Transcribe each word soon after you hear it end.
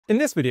In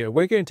this video,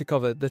 we're going to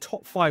cover the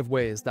top 5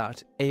 ways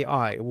that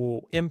AI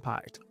will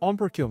impact on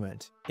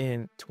procurement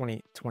in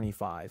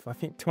 2025. I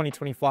think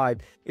 2025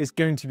 is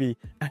going to be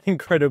an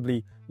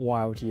incredibly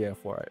wild year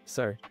for it.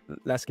 So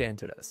let's get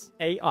into this.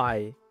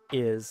 AI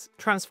is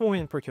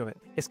transforming procurement.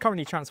 It's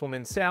currently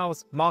transforming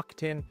sales,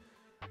 marketing,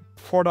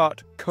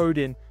 product,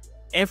 coding.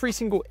 Every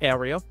single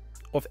area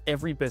of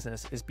every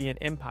business is being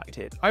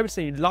impacted, I would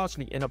say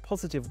largely in a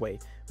positive way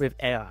with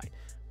AI.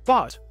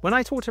 But when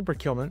I talk to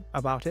procurement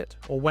about it,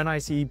 or when I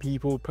see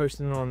people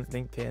posting on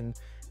LinkedIn,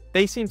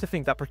 they seem to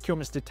think that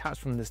procurement is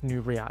detached from this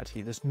new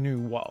reality, this new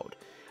world.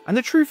 And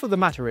the truth of the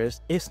matter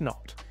is, it's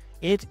not.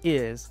 It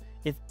is,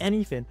 if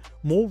anything,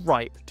 more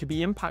ripe to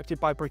be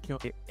impacted by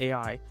procurement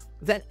AI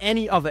than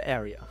any other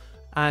area.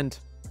 And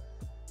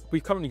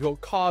we've currently got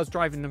cars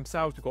driving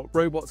themselves, we've got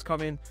robots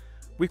coming,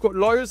 we've got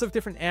loads of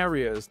different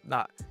areas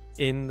that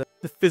in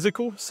the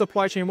physical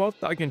supply chain world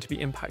that are going to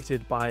be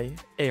impacted by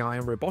AI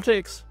and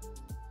robotics.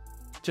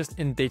 Just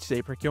in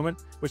day-to-day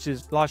procurement, which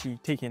is largely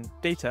taking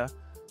data,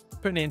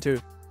 putting it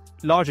into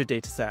larger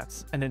data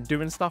sets, and then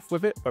doing stuff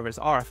with it, whether it's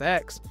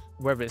RFX,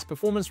 whether it's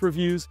performance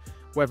reviews,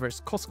 whether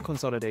it's cost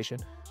consolidation.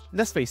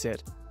 Let's face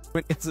it,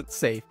 it's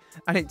safe.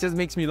 And it just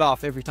makes me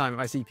laugh every time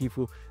I see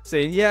people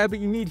saying, yeah, but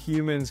you need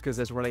humans because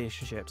there's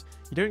relationships.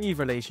 You don't need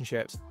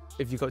relationships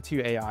if you've got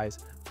two AIs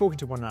talking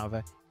to one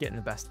another, getting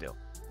the best deal.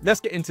 Let's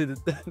get into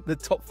the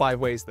top 5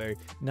 ways though,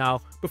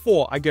 now,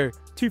 before I go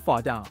too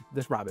far down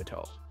this rabbit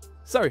hole.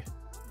 So,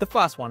 the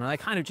first one, and I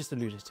kind of just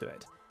alluded to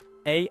it,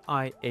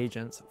 AI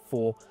agents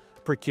for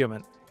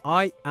procurement.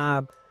 I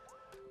am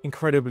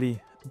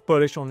incredibly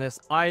bullish on this.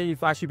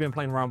 I've actually been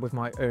playing around with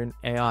my own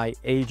AI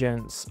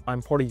agents.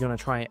 I'm probably going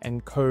to try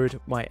and code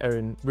my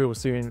own real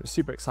soon.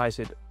 Super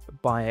excited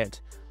by it.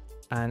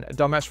 And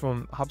Dharmesh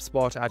from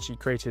HubSpot actually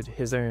created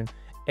his own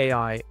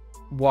AI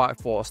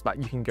workforce that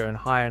you can go and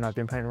hire, and I've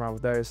been playing around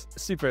with those.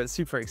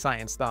 Super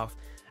exciting stuff.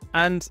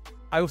 And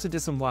I also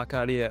did some work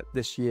earlier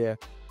this year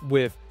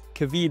with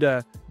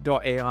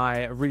Kavita.ai,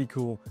 a really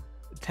cool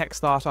tech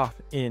startup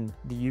in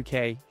the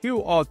UK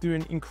who are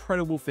doing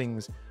incredible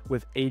things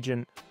with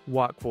agent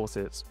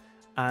workforces.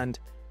 And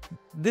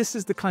this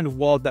is the kind of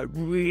world that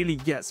really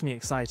gets me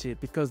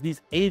excited, because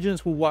these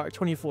agents will work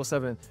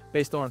 24/7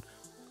 based on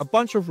a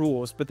bunch of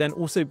rules, but then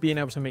also being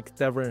able to make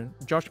their own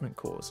judgment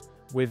calls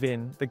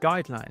within the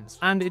guidelines.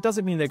 And it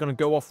doesn't mean they're going to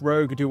go off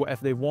rogue or do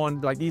whatever they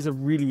want. Like, these are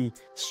really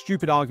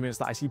stupid arguments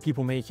that I see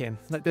people making.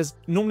 Like, there's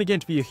normally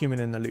going to be a human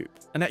in the loop,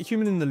 and that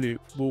human in the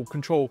loop will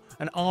control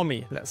an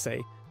army, let's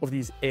say, of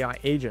these AI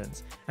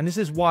agents. And this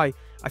is why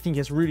I think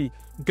it's really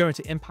going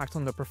to impact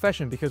on the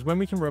profession, because when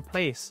we can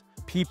replace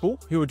people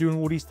who are doing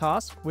all these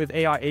tasks with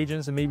AI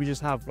agents, and maybe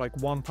just have like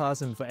one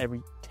person for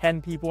every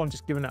 10 people, I'm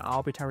just giving an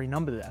arbitrary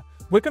number there,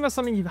 we're going to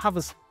suddenly have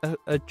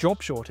a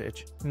job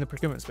shortage in the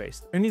procurement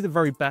space. Only the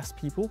very best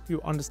people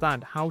who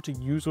understand how to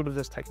use all of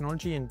this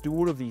technology and do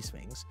all of these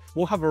things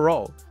will have a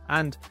role.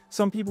 And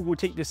some people will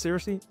take this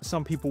seriously,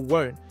 some people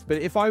won't.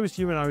 But if I was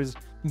you and I was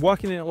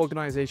working in an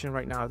organization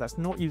right now that's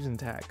not using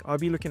tech, I'd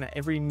be looking at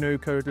every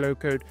no-code,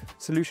 low-code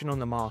solution on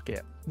the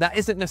market that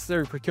isn't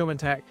necessarily procurement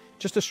tech,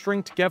 just to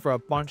string together a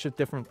bunch of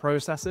different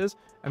processes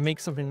and make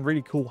something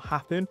really cool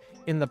happen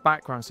in the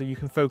background, so you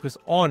can focus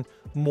on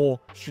more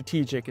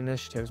strategic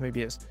initiatives.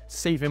 Maybe it's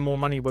saving more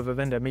money with a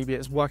vendor, maybe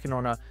it's working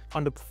on a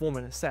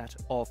underperforming set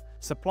of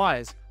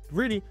suppliers.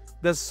 Really,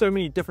 there's so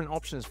many different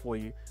options for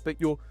you, but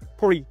you're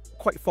probably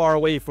quite far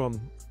away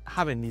from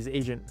having these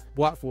agent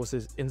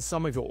workforces in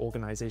some of your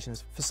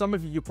organizations. For some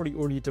of you, you're probably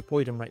already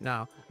deployed them right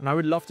now, and I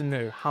would love to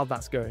know how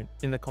that's going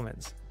in the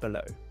comments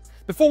below.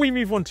 Before we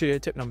move on to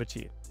tip number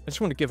 2, I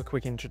just want to give a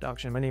quick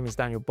introduction. My name is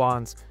Daniel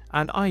Barnes,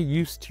 and I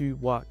used to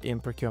work in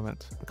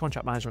procurement,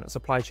 contract management and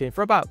supply chain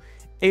for about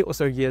 8 or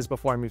so years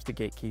before I moved to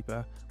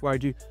Gatekeeper, where I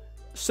do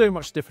so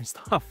much different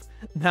stuff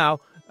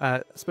now,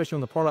 especially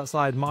on the product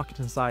side,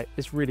 marketing side.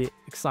 It's really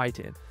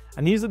exciting.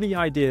 And these are the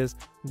ideas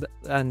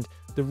and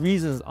the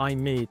reasons I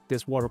made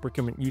this World of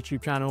Procurement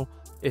YouTube channel.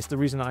 It's the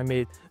reason I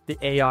made the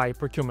AI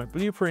Procurement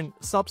Blueprint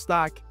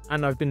Substack,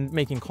 and I've been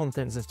making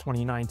content since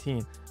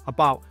 2019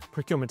 about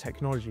procurement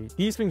technology.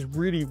 These things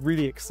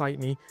really excite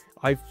me.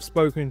 I've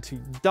spoken to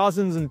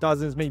dozens and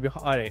dozens, maybe,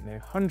 I don't know,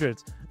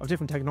 hundreds of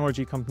different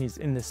technology companies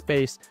in this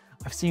space.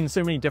 I've seen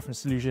so many different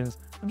solutions.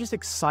 I'm just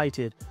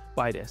excited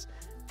by this.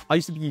 I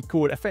used to be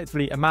called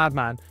effectively a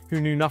madman who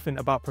knew nothing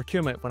about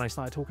procurement when I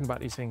started talking about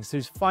these things. So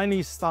to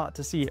finally start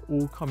to see it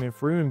all coming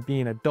through and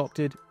being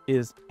adopted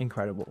is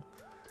incredible.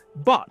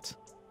 But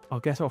I'll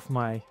get off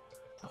my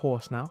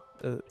horse now,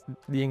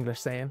 the English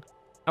saying.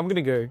 I'm going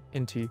to go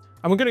into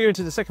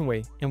the second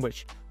way in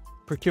which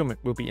procurement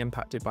will be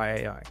impacted by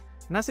AI,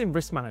 and that's in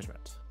risk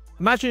management.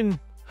 Imagine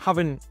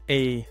having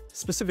a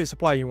specific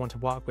supplier you want to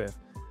work with,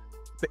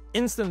 but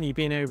instantly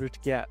being able to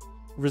get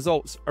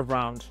results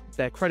around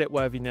their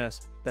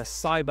creditworthiness, their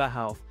cyber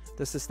health,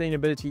 their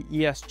sustainability,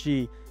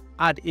 ESG,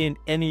 add in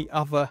any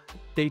other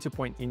data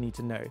point you need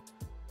to know.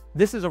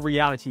 This is a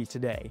reality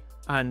today,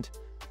 and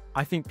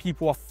I think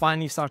people are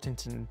finally starting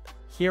to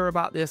hear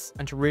about this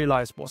and to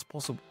realize what's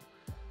possible.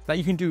 That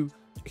you can do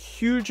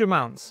huge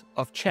amounts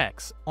of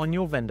checks on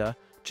your vendor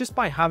just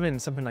by having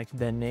something like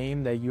their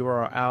name, their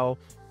URL,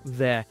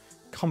 their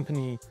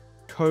company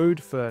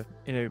code for,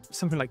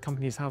 something like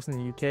Companies House in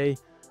the UK,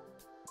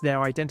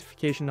 their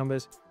identification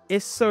numbers.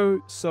 It's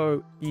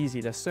so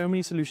easy. There's so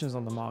many solutions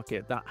on the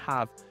market that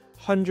have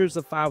hundreds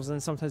of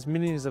thousands, sometimes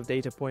millions of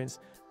data points.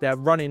 They're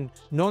running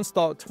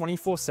non-stop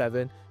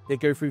 24/7. They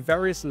go through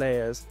various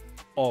layers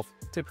of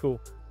typical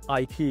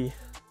IP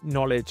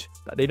knowledge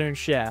that they don't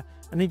share,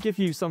 and they give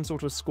you some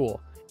sort of score.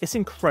 It's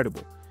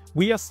incredible.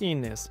 We are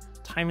seeing this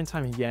time and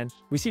time again.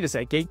 We see this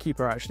at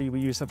Gatekeeper, actually. We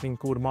use something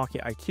called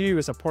Market IQ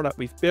as a product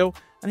we've built,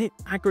 and it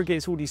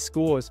aggregates all these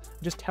scores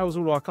and just tells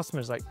all our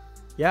customers, like,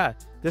 yeah,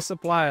 this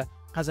supplier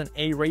has an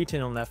A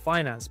rating on their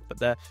finance, but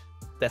their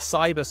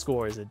cyber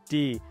score is a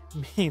D,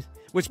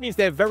 which means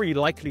they're very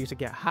likely to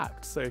get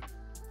hacked. So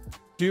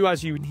do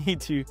as you need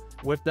to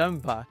with them,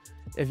 but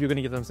if you're going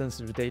to give them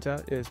sensitive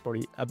data, it's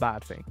probably a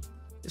bad thing.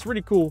 It's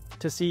really cool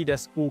to see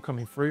this all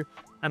coming through,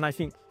 and I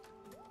think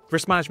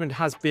risk management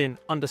has been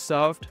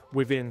underserved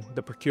within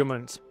the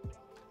procurement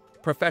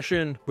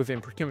profession,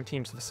 within procurement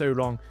teams for so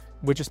long.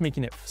 We're just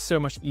making it so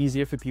much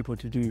easier for people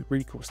to do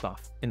really cool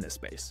stuff in this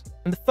space.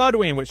 And the third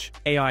way in which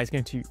AI is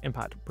going to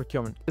impact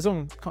procurement is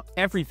on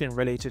everything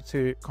related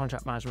to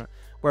contract management,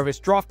 whether it's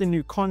drafting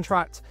new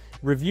contracts,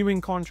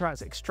 reviewing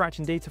contracts,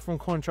 extracting data from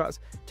contracts,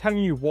 telling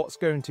you what's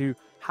going to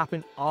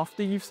happen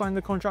after you've signed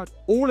the contract.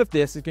 All of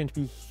this is going to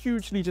be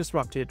hugely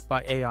disrupted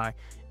by AI.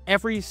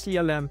 Every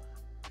CLM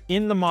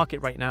in the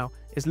market right now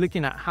is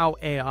looking at how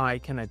AI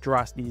can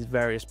address these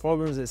various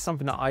problems. It's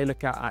something that I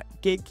look at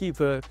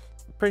Gatekeeper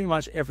pretty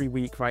much every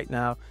week right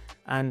now,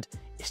 and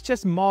it's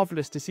just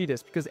marvelous to see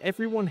this because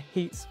everyone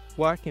hates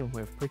working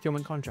with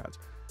procurement contracts.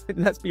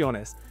 Let's be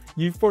honest,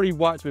 you've probably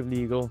worked with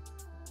legal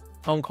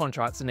on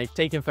contracts and they've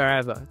taken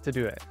forever to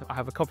do it. I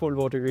have a couple of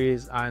law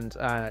degrees, and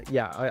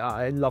yeah,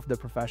 I love the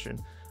profession,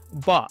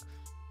 but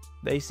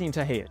they seem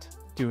to hate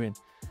doing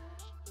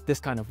this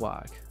kind of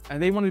work,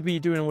 and they want to be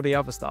doing all the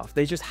other stuff.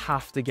 They just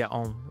have to get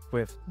on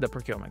with the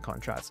procurement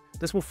contracts.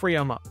 This will free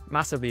them up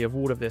massively of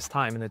all of this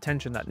time and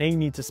attention that they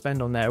need to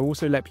spend on there.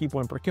 Also let people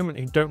in procurement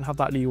who don't have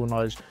that legal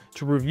knowledge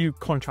to review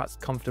contracts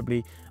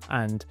comfortably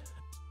and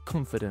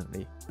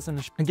confidently,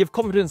 and give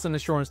confidence and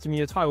assurance to the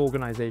entire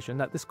organization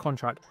that this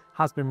contract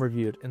has been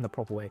reviewed in the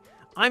proper way.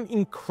 I'm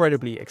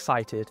incredibly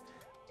excited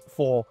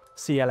for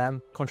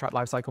CLM, contract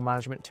lifecycle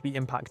management, to be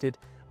impacted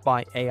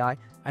by AI,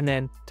 and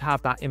then to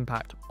have that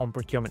impact on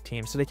procurement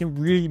teams so they can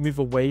really move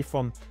away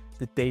from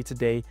the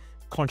day-to-day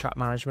contract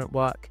management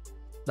work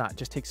that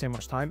just takes so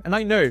much time. And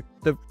I know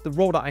the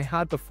role that I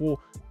had before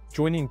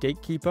joining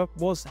Gatekeeper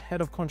was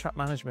head of contract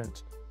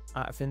management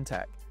at a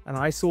fintech, and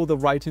I saw the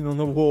writing on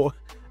the wall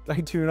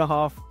like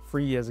 2.5,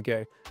 3 years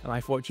ago, and I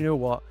thought, you know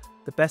what,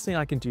 the best thing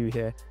I can do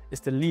here is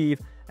to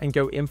leave and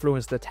go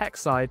influence the tech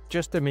side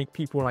just to make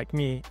people like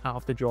me out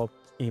of the job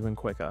even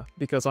quicker,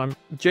 because I'm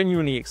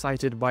genuinely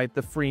excited by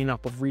the freeing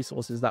up of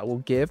resources that will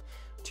give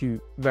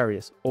to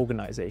various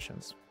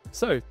organizations.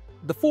 So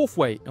the fourth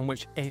way in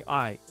which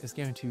AI is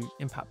going to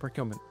impact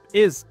procurement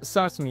is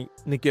certainly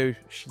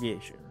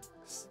negotiations.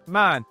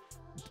 Man,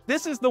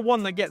 this is the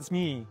one that gets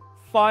me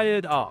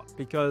fired up,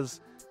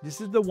 because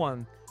this is the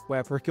one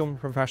where procurement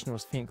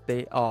professionals think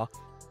they are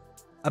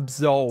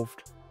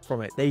absolved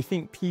from it. They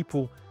think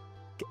people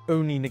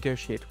only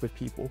negotiate with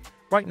people.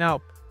 Right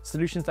now,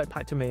 solutions like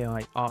Pactum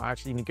AI are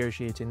actually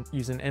negotiating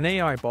using an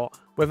AI bot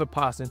with a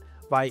person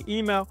via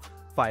email,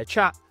 via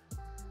chat.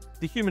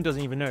 The human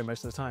doesn't even know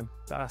most of the time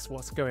that's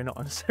what's going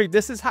on. So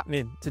this is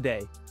happening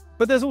today.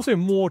 But there's also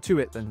more to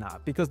it than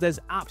that, because there's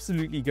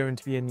absolutely going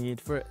to be a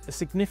need for a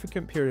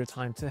significant period of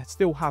time to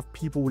still have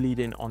people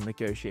leading on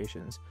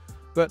negotiations.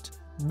 But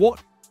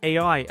what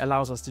AI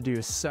allows us to do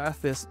is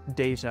surface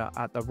data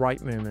at the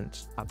right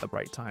moment, at the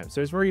right time.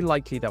 So it's very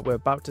likely that we're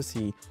about to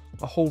see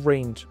a whole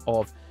range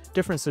of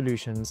different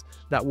solutions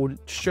that will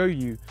show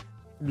you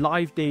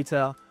live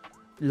data,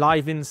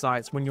 live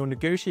insights when you're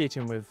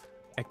negotiating with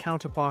a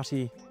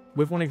counterparty,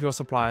 with one of your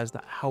suppliers,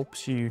 that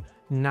helps you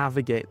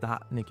navigate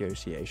that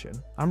negotiation.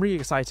 I'm really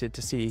excited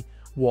to see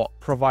what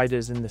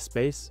providers in this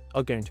space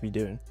are going to be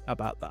doing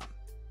about that.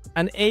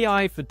 And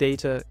AI for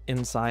data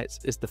insights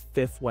is the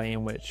fifth way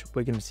in which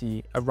we're going to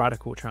see a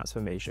radical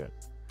transformation.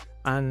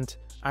 And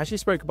I actually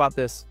spoke about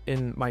this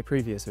in my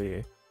previous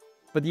video.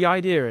 But the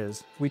idea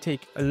is we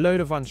take a load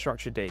of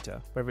unstructured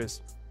data, whether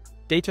it's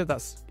data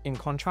that's in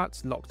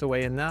contracts locked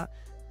away in that,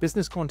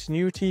 business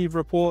continuity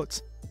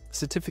reports,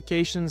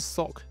 certifications,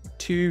 SOC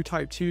 2,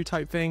 type 2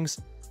 type things,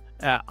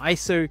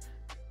 ISO,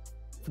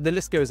 the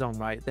list goes on,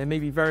 right? There may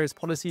be various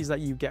policies that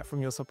you get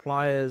from your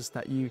suppliers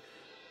that you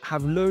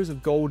have loads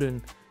of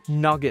golden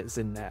nuggets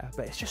in there,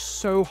 but it's just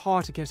so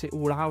hard to get it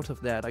all out of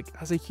there. Like,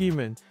 as a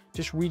human,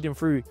 just reading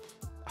through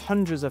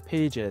hundreds of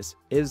pages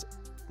is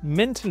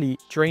mentally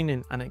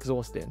draining and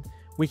exhausting.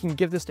 We can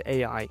give this to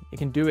AI. It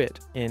can do it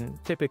in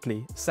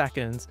typically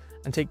seconds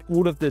and take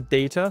all of the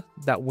data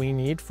that we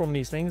need from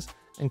these things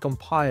and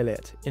compile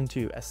it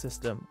into a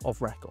system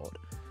of record.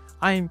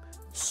 I'm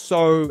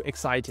so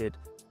excited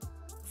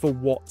for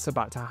what's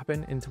about to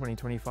happen in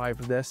 2025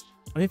 with this.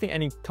 I don't think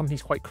any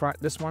company's quite cracked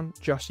this one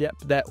just yet,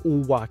 but they're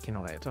all working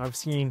on it. I've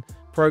seen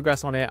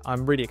progress on it.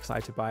 I'm really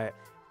excited by it.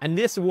 And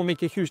this will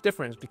make a huge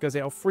difference because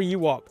it'll free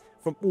you up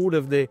from all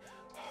of the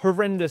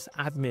horrendous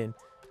admin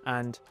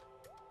and,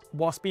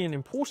 whilst being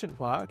important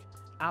work,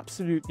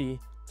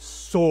 absolutely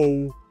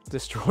soul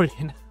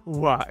destroying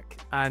work.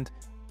 And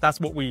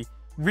that's what we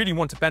really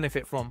want to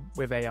benefit from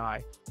with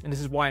AI. And this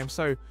is why I'm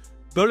so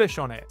bullish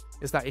on it,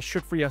 is that it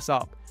should free us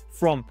up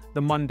from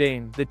the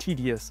mundane, the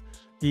tedious,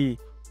 the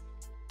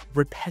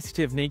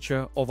repetitive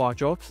nature of our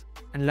jobs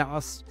and let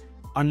us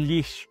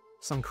unleash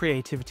some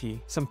creativity,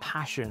 some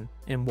passion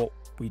in what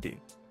we do.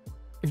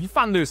 If you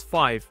found those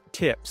 5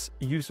 tips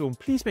useful,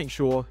 please make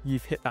sure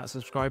you've hit that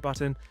subscribe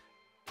button.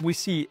 We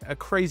see a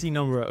crazy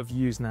number of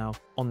views now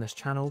on this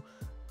channel,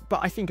 but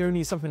I think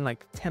only something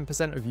like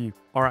 10% of you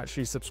are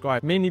actually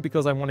subscribed, mainly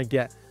because I want to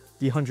get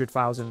the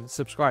 100,000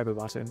 subscriber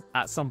button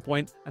at some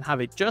point and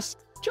have it just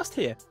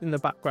here in the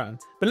background.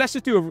 But let's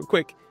just do a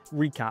quick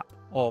recap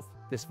of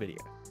this video.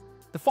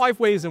 The 5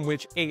 ways in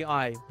which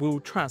AI will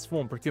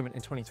transform procurement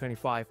in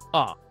 2025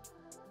 are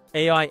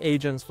AI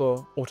agents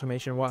for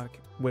automation work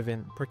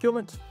within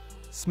procurement,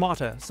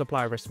 smarter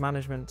supplier risk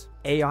management,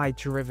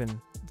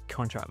 AI-driven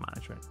contract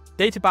management,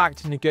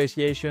 data-backed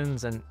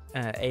negotiations and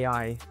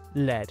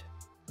AI-led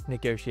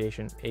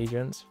negotiation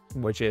agents,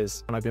 which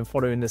is, and I've been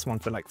following this one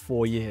for like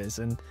 4 years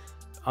and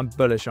I'm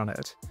bullish on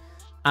it.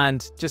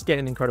 And just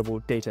getting incredible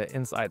data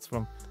insights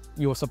from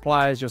your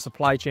suppliers, your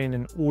supply chain,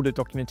 and all the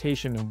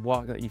documentation and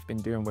work that you've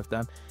been doing with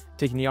them,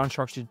 taking the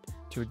unstructured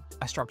to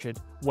a structured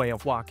way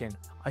of working.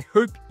 I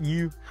hope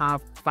you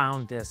have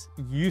found this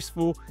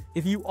useful.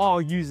 If you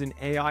are using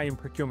AI in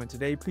procurement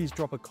today, please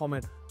drop a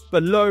comment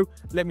below.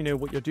 Let me know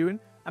what you're doing.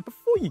 And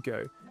before you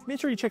go,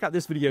 make sure you check out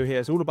this video here.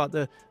 It's all about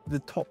the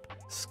top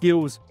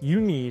skills you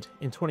need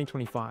in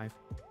 2025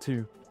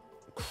 to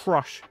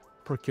crush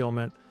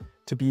procurement,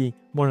 to be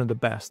one of the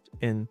best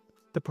in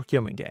the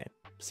procurement game.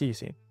 See you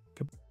soon.